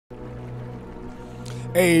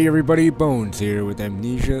Hey everybody, Bones here with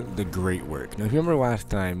Amnesia the Great Work. Now if you remember last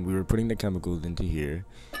time, we were putting the chemicals into here,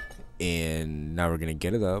 and now we're going to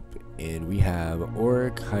get it up, and we have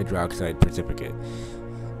auric hydroxide precipitate.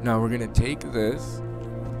 Now we're going to take this,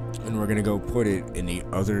 and we're going to go put it in the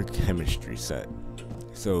other chemistry set.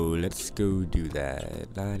 So let's go do that.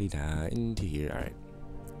 La-di-da, into here, alright.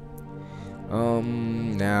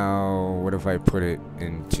 Now, what if I put it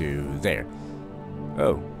into there?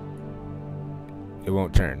 Oh. It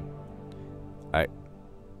won't turn. I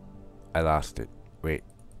lost it. Wait,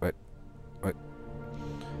 what?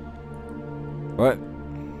 What?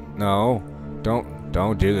 No.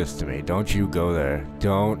 Don't do this to me. Don't you go there.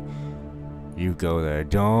 Don't you go there.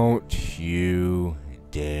 Don't you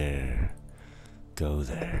dare go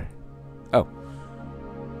there. Oh.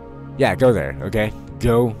 Yeah, go there, okay?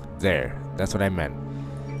 Go there. That's what I meant.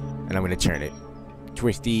 And I'm gonna turn it.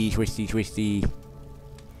 Twisty, twisty, twisty.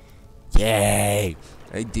 Yay!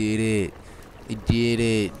 I did it. I did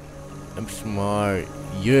it. I'm smart.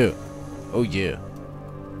 Yeah. Oh yeah.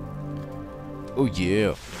 Oh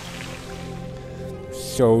yeah.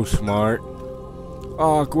 So smart.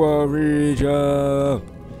 Aqua Regia.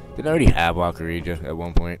 Did I already have Aqua Regia at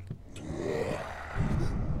one point?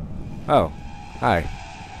 Oh. Hi.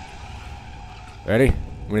 Ready?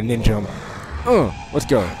 I'm gonna ninja him. Let's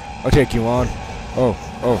go. I'll take you on. Oh,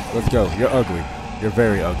 let's go. You're ugly. You're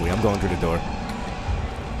very ugly. I'm going through the door.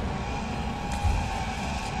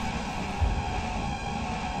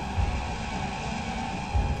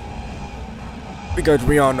 Because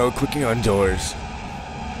we all know clicking on doors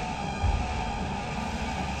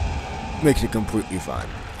makes it completely fine.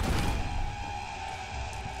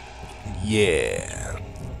 Yeah.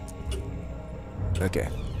 Okay.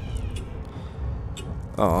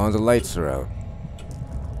 Oh, the lights are out.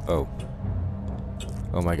 Oh.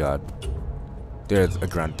 Oh my god. There's a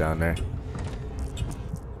grunt down there.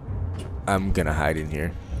 I'm gonna hide in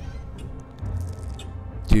here.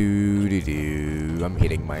 Doo-doo-doo. I'm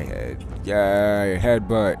hitting my head. Yeah,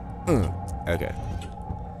 headbutt. Okay.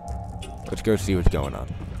 Let's go see what's going on.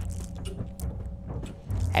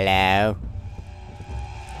 Hello?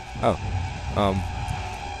 Oh.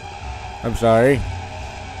 I'm sorry.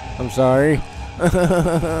 I'm sorry.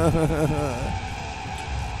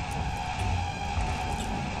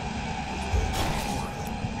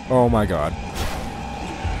 Oh my god.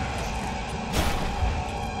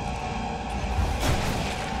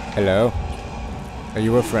 Hello? Are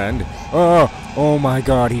you a friend? Oh my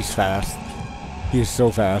god, he's fast. He's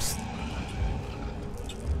so fast.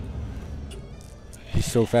 He's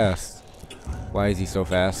so fast. Why is he so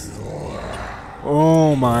fast?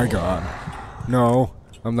 Oh my god. No,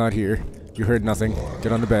 I'm not here. You heard nothing.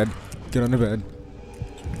 Get on the bed. Get on the bed.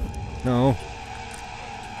 No.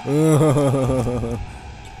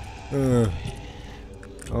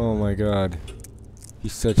 Oh my god.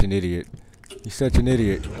 He's such an idiot. He's such an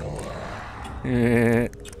idiot.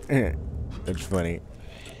 That's funny.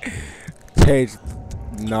 Taste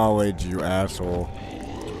knowledge, you asshole.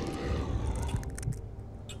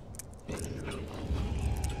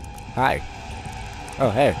 Hi. Oh,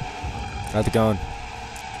 hey. How's it going?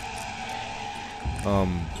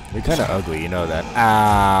 You're kinda ugly, you know that.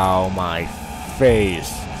 Ow, my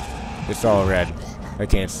face. It's all red. I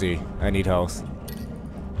can't see. I need health.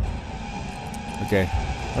 Okay.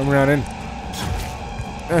 I'm running.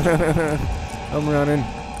 I'm running.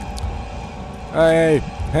 Hey!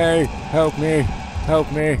 Hey! Help me!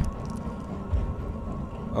 Help me!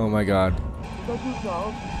 Oh my god.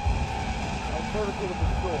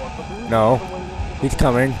 No. He's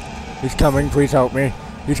coming. He's coming. Please help me.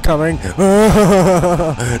 He's coming.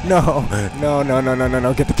 No.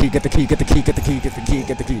 No. Get the key. Get the key. Get the key. Get the key. Get the key.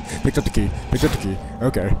 Get the key. Pick up the key. Pick up the key.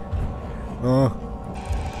 Okay.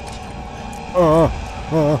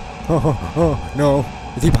 No.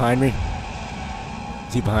 Is he behind me?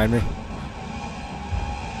 Is he behind me?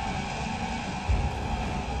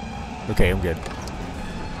 Okay, I'm good.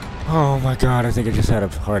 Oh my god, I think I just had a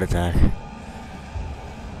heart attack.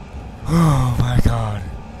 Oh my god.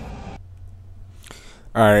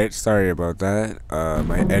 Alright, sorry about that.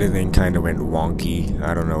 My editing kind of went wonky.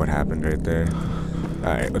 I don't know what happened right there.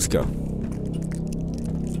 Alright, let's go.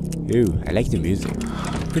 Ooh, I like the music.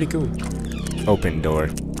 Pretty cool. Open door.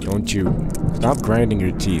 Don't you stop grinding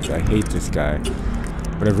your teeth. I hate this guy.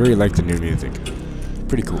 But I really like the new music.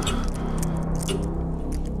 Pretty cool.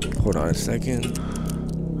 Hold on a second.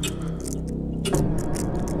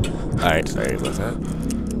 Alright, sorry about that.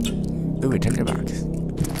 Ooh, a tinderbox.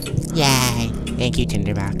 Yay! Thank you,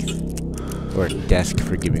 tinderbox. Or desk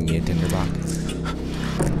for giving me a tinderbox.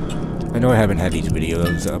 know I haven't had these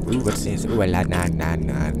videos up. Ooh, what's this? Ooh, a la na na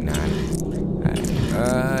na na.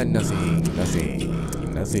 Nothing.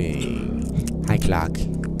 Hi, clock.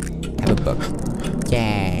 Have a book.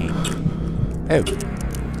 Yay. Oh.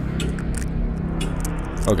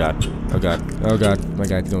 Oh god. My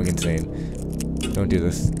guy's going insane. Don't do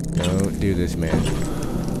this. Don't do this, man.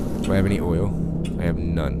 Do I have any oil? I have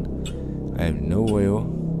none. I have no oil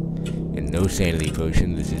and no sanity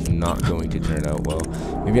potion. This is not going to turn out well.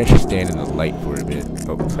 Maybe I should stand in the light for a bit.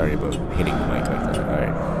 Oh, sorry about hitting the mic like that.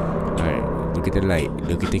 Alright. Look at the light.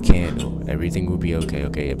 Look at the candle. Everything will be okay.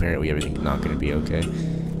 Okay, apparently everything's not going to be okay.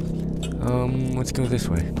 Let's go this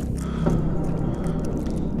way. I'm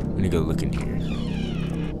going to go look in here.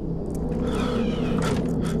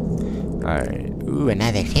 Alright. Ooh,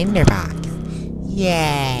 another tinderbox.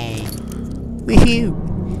 Yay! Woohoo!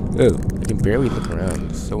 Oh, I can barely look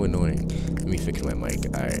around. It's so annoying. Let me fix my mic.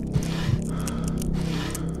 Alright.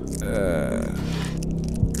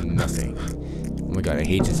 Nothing. Oh my god, I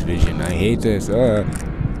hate this vision. I hate this.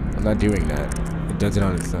 I'm not doing that. It does it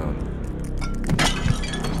on its own.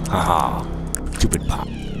 Haha. Stupid pot.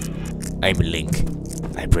 I'm Link.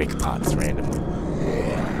 I break pots randomly.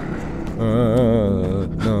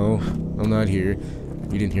 No. I'm not here.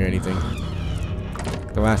 You didn't hear anything.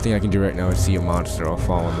 The last thing I can do right now is see a monster. I'll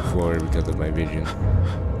fall on the floor because of my vision.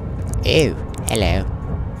 Ooh, hello.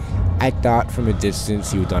 I thought from a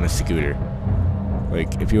distance he was on a scooter.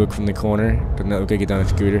 Like, if you look from the corner, doesn't that look like he's on a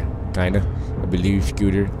scooter? Kinda. I believe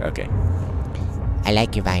scooter. Okay. I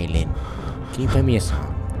like your violin. Can you play me a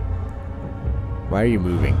song? Why are you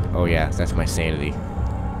moving? Oh yeah, that's my sanity.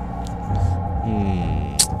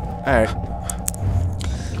 Alright.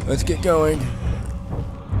 Let's get going.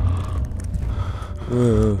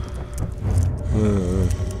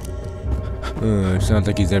 Sounds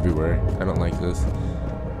like he's everywhere. I don't like this.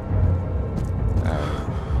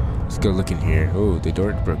 Let's go look in here. Oh, the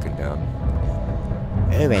door's broken down.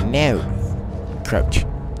 Oh, and no. Crouch.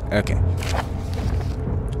 Okay.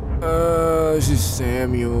 This is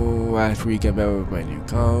Samuel. Last week I met with my new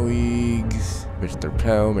colleagues, Mr.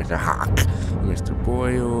 Pell, Mr. Hawk, Mr.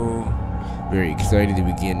 Boyle. Very excited to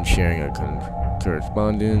begin sharing our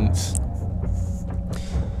correspondence.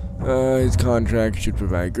 His contract should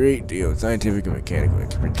provide a great deal of scientific and mechanical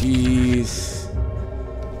expertise.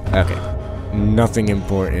 Okay. Nothing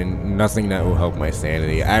important. Nothing that will help my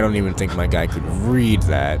sanity. I don't even think my guy could read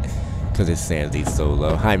that because his sanity's so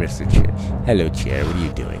low. Hi, Mr. Chair. Hello, Chair. What are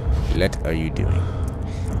you doing? What are you doing?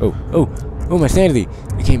 Oh, my sanity.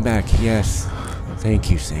 It came back. Yes. Thank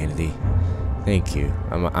you, sanity. Thank you.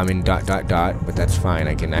 I'm in ... but that's fine.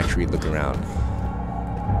 I can actually look around.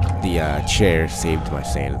 The chair saved my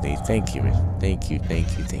sanity. Thank you, thank you.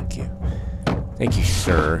 Thank you,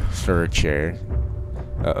 sir. Sir, chair.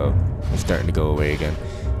 Uh-oh. It's starting to go away again.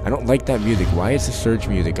 I don't like that music. Why is the search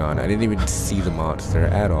music on? I didn't even see the monster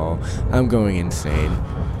at all. I'm going insane.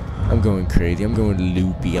 I'm going crazy. I'm going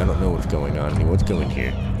loopy. I don't know what's going on here. What's going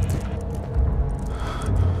here?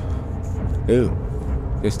 Ooh.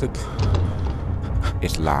 This looks...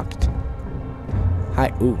 It's locked.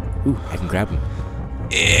 Hi. Ooh, I can grab him.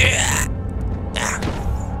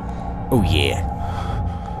 Oh yeah.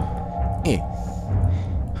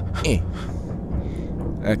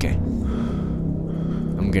 Okay.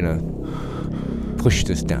 I'm gonna push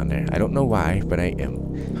this down there. I don't know why, but I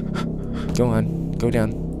am. Go on. Go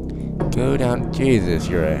down. Go down. Jesus,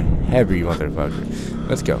 you're a heavy motherfucker.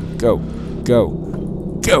 Let's go. Go.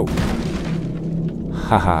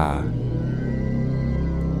 Haha.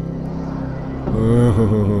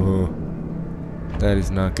 That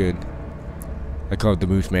is not good. I called the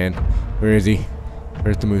Moose Man. Where is he?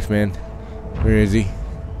 Where's the Moose Man? Where is he?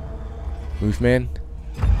 Moose Man?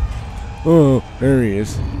 Oh, there he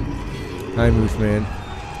is. Hi, Moose Man.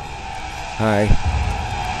 Hi.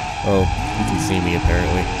 Oh, he can see me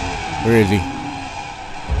apparently. Where is he?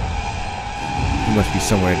 He must be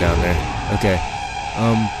somewhere down there. Okay.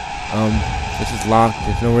 This is locked.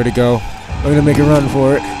 There's nowhere to go. I'm gonna make a run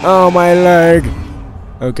for it. Oh, my leg!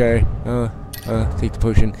 Okay. Take the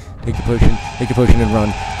potion. Take the potion. Take the potion and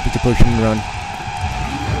run. Take the potion and run.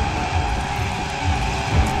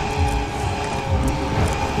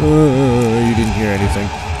 You didn't hear anything.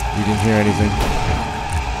 You didn't hear anything.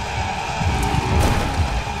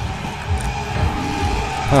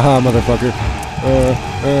 Haha, motherfucker.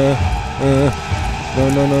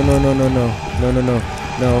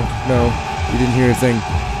 No. You didn't hear a thing.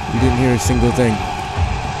 You didn't hear a single thing.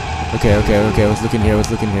 Okay. Let's look in here.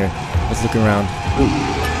 Let's look around. Ooh.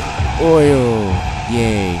 Oil.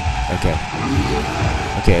 Yay. Okay,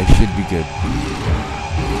 it should be good.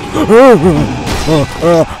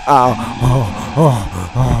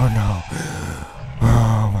 Oh no.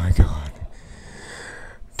 Oh my god.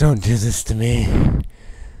 Don't do this to me.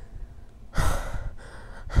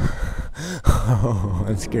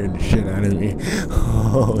 That scared the shit out of me.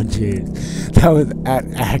 Oh, jeez. That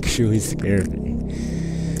actually scared me.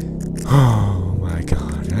 Oh, my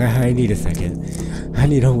God. I need a second. I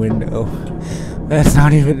need a window. That's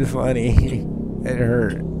not even funny. It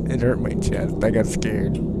hurt. It hurt my chest. I got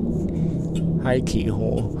scared. Hi,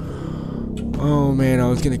 keyhole. Oh, man, I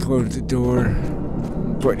was gonna close the door.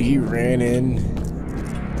 But he ran in.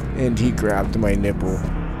 And he grabbed my nipple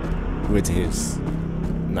with his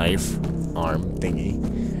knife arm thingy.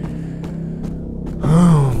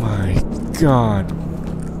 Oh my God.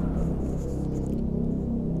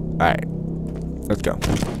 Alright. Let's go.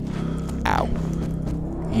 Ow.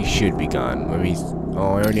 He should be gone. Let me.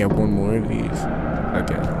 Oh, I only have one more of these.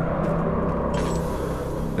 Okay.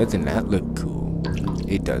 Doesn't that look cool?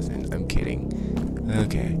 It doesn't. I'm kidding.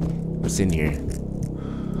 Okay. What's in here?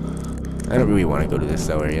 I don't really want to go to this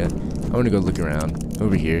cell area. I want to go look around.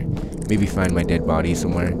 Over here. Maybe find my dead body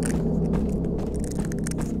somewhere.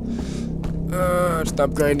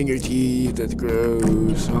 Stop grinding your teeth. That's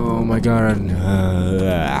gross. Oh my God.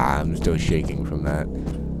 I'm still shaking from that.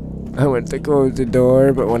 I went to close the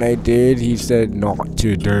door, but when I did, he said, "Not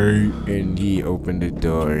today." And he opened the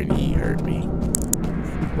door and he hurt me.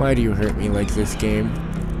 Why do you hurt me like this, game?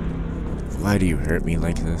 Why do you hurt me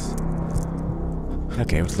like this?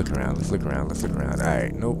 Okay, let's look around. Let's look around. Let's look around.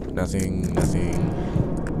 Alright, nope. Nothing. Nothing.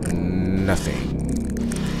 Nothing.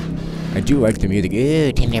 I do like the music.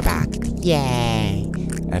 Ooh, tinderbox. Yay.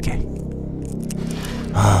 Okay.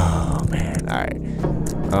 Oh, man. Alright.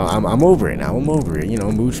 I'm over it now. I'm over it. You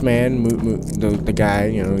know, Moose Man, the guy,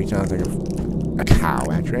 you know, he sounds like a cow,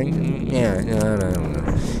 actually. Yeah, I don't know.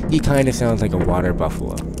 He kind of sounds like a water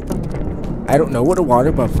buffalo. I don't know what a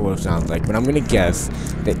water buffalo sounds like, but I'm going to guess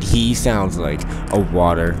that he sounds like a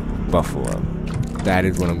water buffalo. That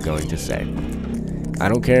is what I'm going to say. I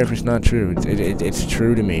don't care if it's not true. It's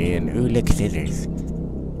true to me, and ooh, look, scissors.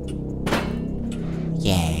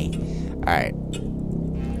 Yay. Alright.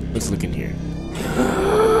 Let's look in here.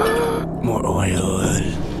 More oil.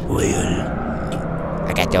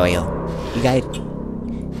 I got the oil.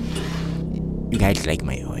 You guys like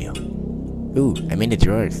my oil. Ooh, I'm in the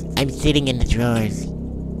drawers. I'm sitting in the drawers.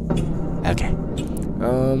 Okay.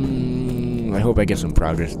 I hope I get some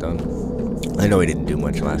progress done. I know I didn't do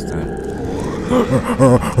much last time.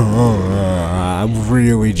 I'm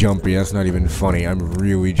really jumpy. That's not even funny. I'm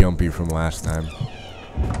really jumpy from last time.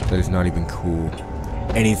 That is not even cool.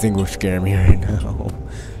 Anything will scare me right now.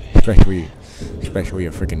 Especially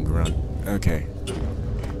a freaking grunt. Okay.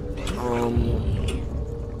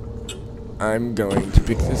 I'm going to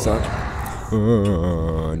pick this up.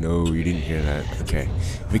 No, you didn't hear that. Okay.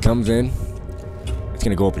 If he comes in, it's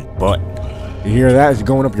gonna go up his butt. You hear that? It's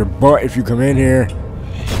going up your butt if you come in here.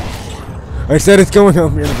 I said it's going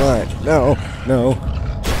up your butt. No.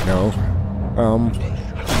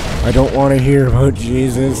 I don't want to hear about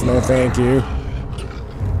Jesus. No, thank you.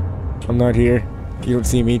 I'm not here. You don't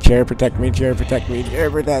see me. Chair, protect me. Chair, protect me.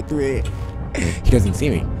 Chair, protect me. He doesn't see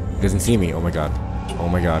me. He doesn't see me. Oh my God. Oh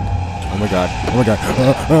my God. Oh my God. Oh my God.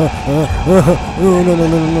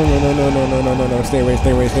 No. Stay away.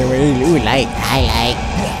 Ooh,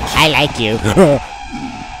 I like you.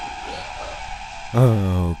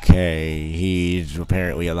 Okay, he's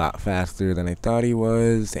apparently a lot faster than I thought he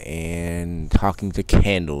was, and talking to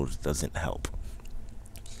candles doesn't help.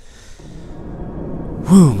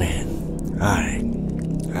 Whew, man. Alright.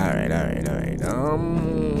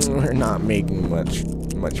 We're not making much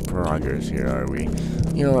progress here, are we?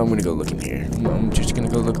 You know, I'm gonna go look in here. I'm just gonna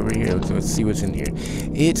go look over here. Let's see what's in here.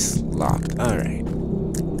 It's locked. Alright.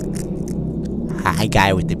 Hi,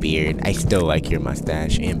 guy with the beard. I still like your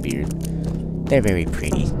mustache and beard. They're very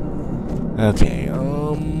pretty. Okay,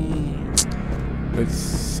 let's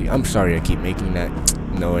see. I'm sorry I keep making that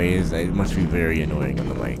noise. It must be very annoying on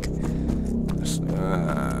the mic.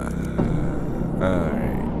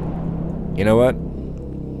 Alright. You know what?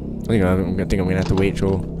 I think I'm gonna have to wait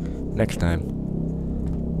till next time.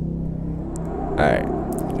 Alright.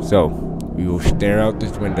 So, we will stare out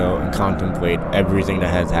this window and contemplate everything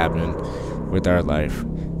that has happened with our life.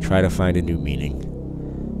 Try to find a new meaning.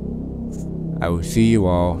 I will see you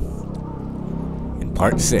all in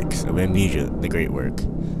part 6 of Amnesia, the Great Work.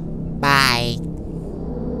 Bye.